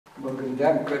Mă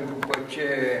gândeam că după ce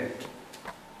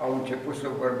au început să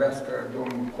vorbească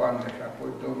domnul Coandă și apoi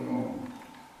domnul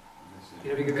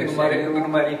Veseliu, nu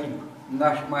mai are timp.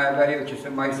 N-aș mai avea eu ce să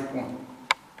mai spun.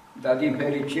 Dar din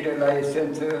fericire, la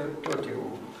esență, tot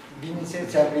eu. Bine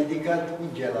ți-am ridicat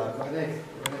ungela, corect?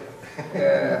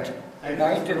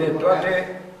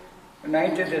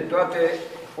 Înainte de toate,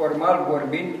 formal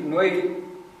vorbind, noi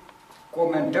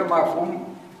comentăm acum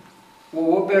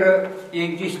o operă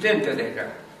existentă deja,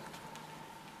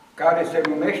 care se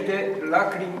numește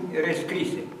Lacrimi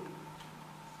rescrise.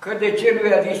 Că de ce nu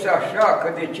i-a zis așa,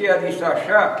 că de ce i-a zis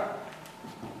așa,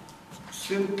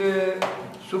 sunt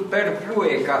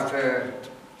superflue ca să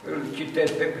îl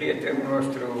citesc pe prietenul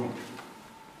nostru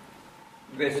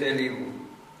Veseliu.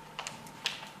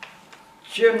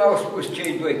 Ce n-au spus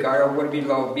cei doi care au vorbit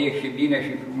la obiect și bine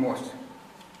și frumos?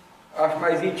 Aș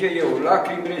mai zice eu,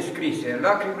 lacrimi rescrise.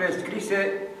 Lacrimi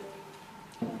rescrise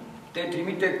te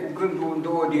trimite cu gândul în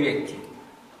două direcții.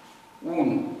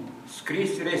 1.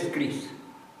 Scris, rescris.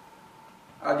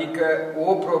 Adică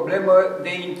o problemă de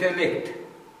intelect.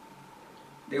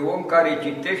 De om care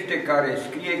citește, care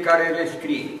scrie, care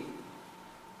rescrie.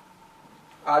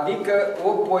 Adică o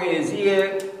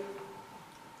poezie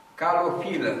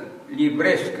calofilă,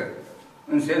 livrescă,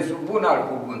 în sensul bun al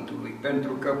cuvântului,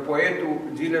 pentru că poetul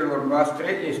zilelor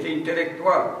noastre este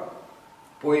intelectual.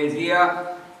 Poezia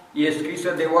e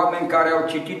scrisă de oameni care au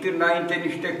citit înainte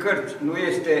niște cărți, nu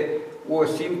este o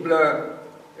simplă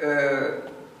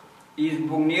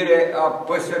izbucnire a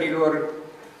păsărilor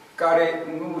care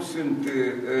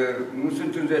nu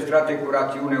sunt înzestrate cu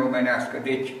rațiune omenească.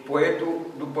 Deci, poetul,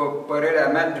 după părerea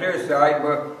mea, trebuie să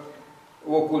aibă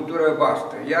o cultură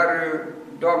vastă. Iar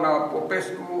doamna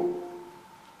Popescu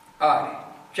are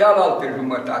cealaltă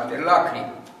jumătate,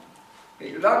 lacrimi.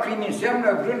 Lacrimi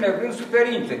înseamnă vrând nevrând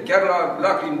suferință. Chiar la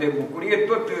lacrimi de bucurie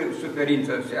tot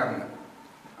suferință înseamnă.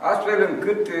 Astfel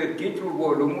încât titlul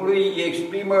volumului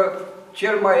exprimă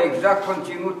cel mai exact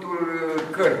conținutul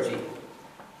cărții.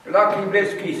 Lacrimi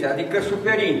rescrise, adică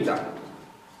suferința.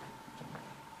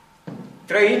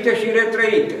 Trăită și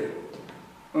retrăită.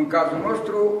 În cazul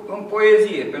nostru, în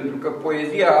poezie, pentru că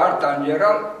poezia, arta în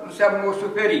general, înseamnă o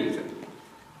suferință.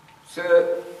 Să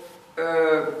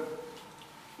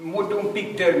mut un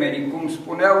pic termenii, cum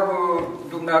spuneau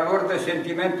dumnealor de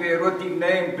sentimentul erotic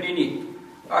neîmplinit.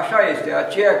 Așa este,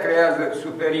 aceea creează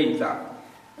suferința.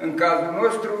 În cazul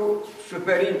nostru,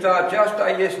 suferința aceasta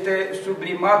este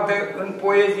sublimată în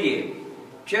poezie,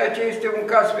 ceea ce este un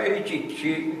caz fericit.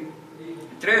 Și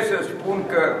trebuie să spun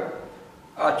că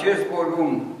acest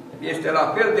volum este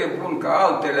la fel de bun ca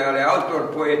altele ale altor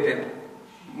poete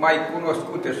mai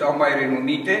cunoscute sau mai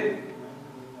renumite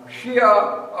și a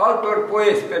altor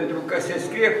poeți, pentru că se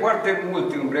scrie foarte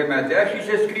mult în vremea de azi și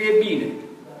se scrie bine.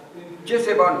 Ce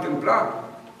se va întâmpla?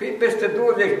 Peste 20-30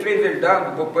 de ani,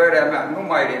 după părerea mea, nu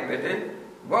mai repede,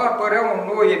 va apărea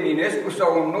un nou Eminescu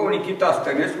sau un nou Nichita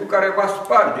Stănescu care va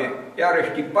sparge iarăși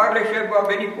tiparele și va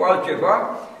veni cu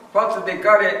altceva, față de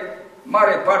care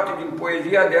mare parte din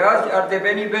poezia de azi ar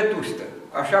deveni vetustă.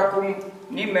 Așa cum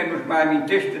nimeni nu-și mai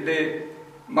amintește de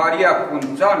Maria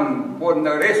Cunțan,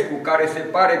 Bornărescu, care se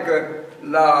pare că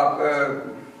l-a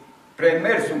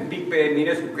premers un pic pe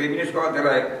Eminescu, că Eminescu a de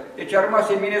la el. Deci a rămas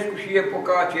Eminescu și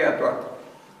epoca aceea toată.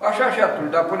 Așa și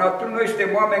atunci, dar până atunci noi suntem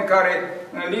oameni care,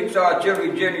 în lipsa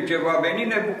acelui geniu ce va veni,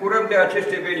 ne bucurăm de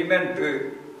acest eveniment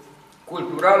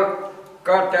cultural,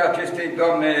 cartea acestei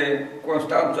doamne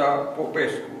Constanţa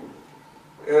Popescu.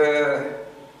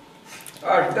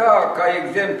 Aș da ca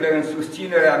exemple în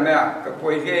susținerea mea că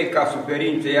poezia e ca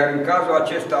suferință, iar în cazul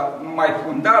acesta numai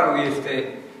fundalul este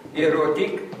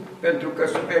erotic, pentru că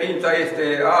suferința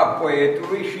este a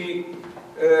poetului și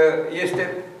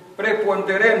este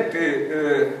preponderent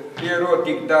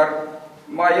erotic, dar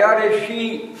mai are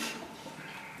și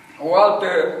o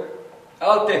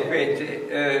alte fețe,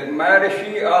 mai are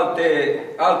și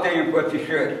alte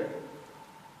înfățișări.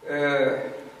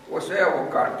 O să iau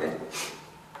o carte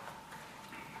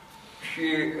și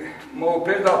mă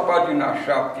opresc la pagina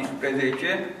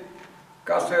 17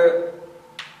 ca să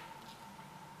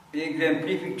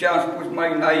exemplific ce am spus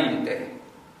mai înainte.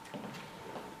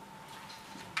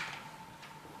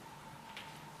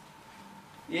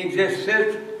 Exersez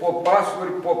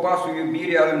popasul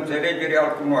iubirii, al înțelegerii,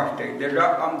 al cunoașterii. Deja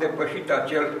am depășit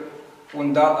acel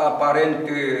fundal aparent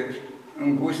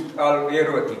îngust al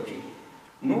eroticii.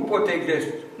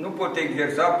 Nu pot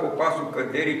exersa popasul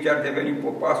căderii, ce ar deveni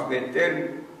popasul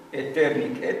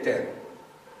etern.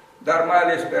 Dar mai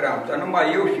ales speranța.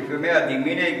 Numai eu și femeia din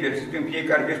mine exersând în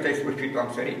fiecare gest ai sfârșitul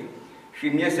am sărit. Și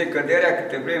îmi iese căderea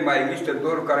câte vreme mai există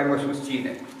dorul care mă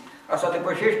susține. Asta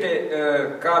depășește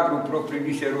cadrul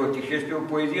propriu-zis erotic și este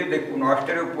o poezie de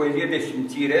cunoaștere, o poezie de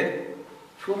simțire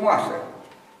frumoasă.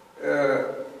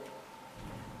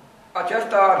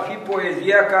 Aceasta ar fi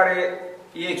poezia care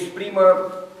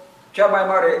exprimă cea mai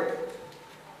mare,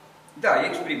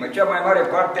 exprimă cea mai mare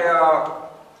parte a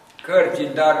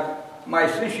cărții, dar mai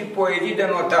sunt și poezii de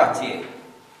notație,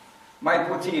 mai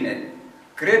puține.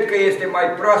 Cred că este mai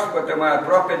proaspătă, mai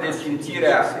aproape de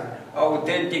simțirea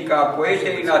autentică a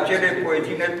poeziei în acele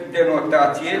poezii de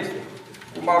notație,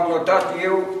 cum am notat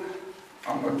eu,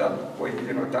 am notat poezii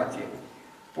de notație.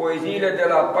 Poeziile de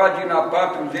la pagina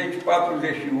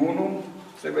 40-41,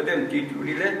 să vedem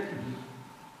titlurile,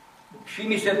 și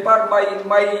mi se par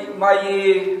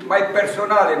mai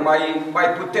personale, mai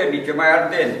puternice, mai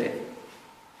ardente.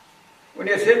 În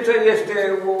esență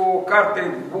este o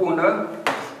carte bună,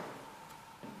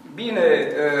 bine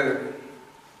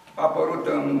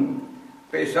apărută în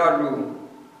peisajul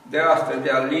de astăzi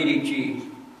al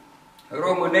liricii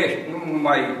românești, nu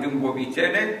numai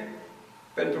dâmbovițene,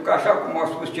 pentru că, așa cum au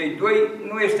spus cei doi,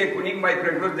 nu este cu nimic mai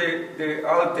presus de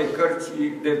alte cărți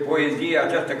de poezie,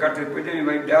 această carte de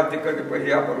poezie, de alte cărți de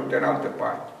poezie apărute în altă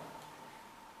parte.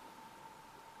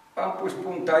 Am pus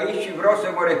punct aici și vreau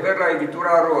să mă refer la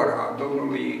editura Rora,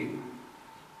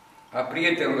 a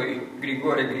prietenului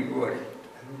Grigore Grigore.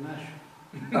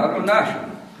 Alunașul.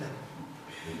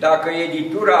 Dacă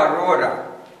editura Rora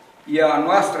e a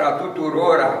noastră, a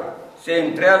tuturora, se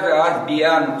întreabă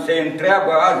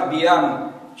azi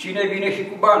Bianu, cine vine și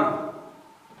cu banul?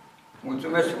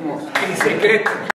 Mulțumesc frumos! În secret!